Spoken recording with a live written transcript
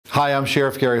Hi, I'm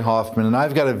Sheriff Gary Hoffman, and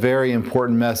I've got a very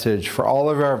important message for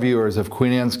all of our viewers of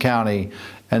Queen Anne's County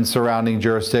and surrounding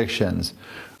jurisdictions.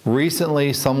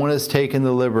 Recently, someone has taken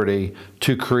the liberty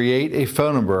to create a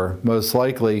phone number, most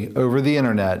likely over the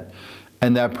internet,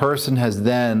 and that person has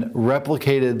then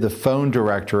replicated the phone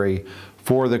directory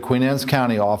for the Queen Anne's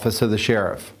County Office of the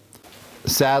Sheriff.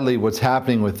 Sadly, what's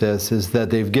happening with this is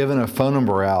that they've given a phone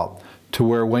number out to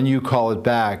where when you call it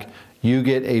back, you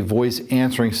get a voice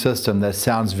answering system that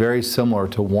sounds very similar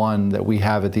to one that we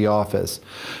have at the office.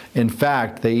 In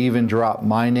fact, they even drop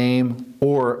my name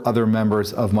or other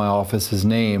members of my office's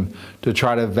name to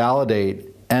try to validate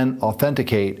and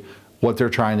authenticate what they're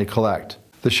trying to collect.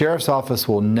 The Sheriff's Office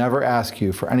will never ask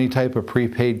you for any type of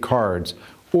prepaid cards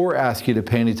or ask you to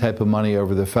pay any type of money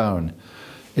over the phone.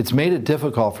 It's made it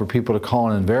difficult for people to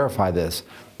call in and verify this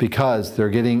because they're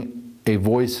getting a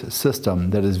voice system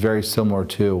that is very similar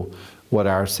to what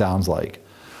ours sounds like.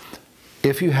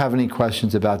 If you have any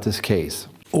questions about this case,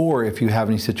 or if you have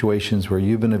any situations where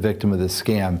you've been a victim of this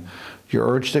scam, you're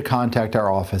urged to contact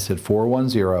our office at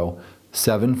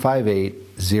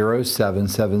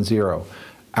 410-758-0770,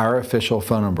 our official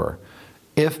phone number.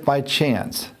 If by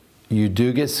chance you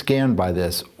do get scammed by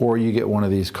this, or you get one of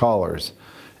these callers,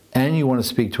 and you want to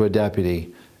speak to a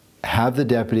deputy, have the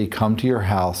deputy come to your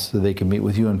house so they can meet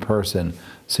with you in person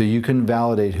so you can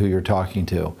validate who you're talking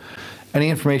to. Any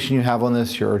information you have on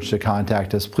this, you're urged to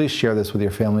contact us. Please share this with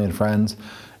your family and friends.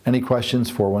 Any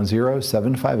questions,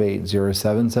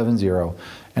 410-758-0770.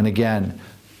 And again,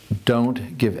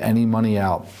 don't give any money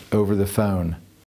out over the phone.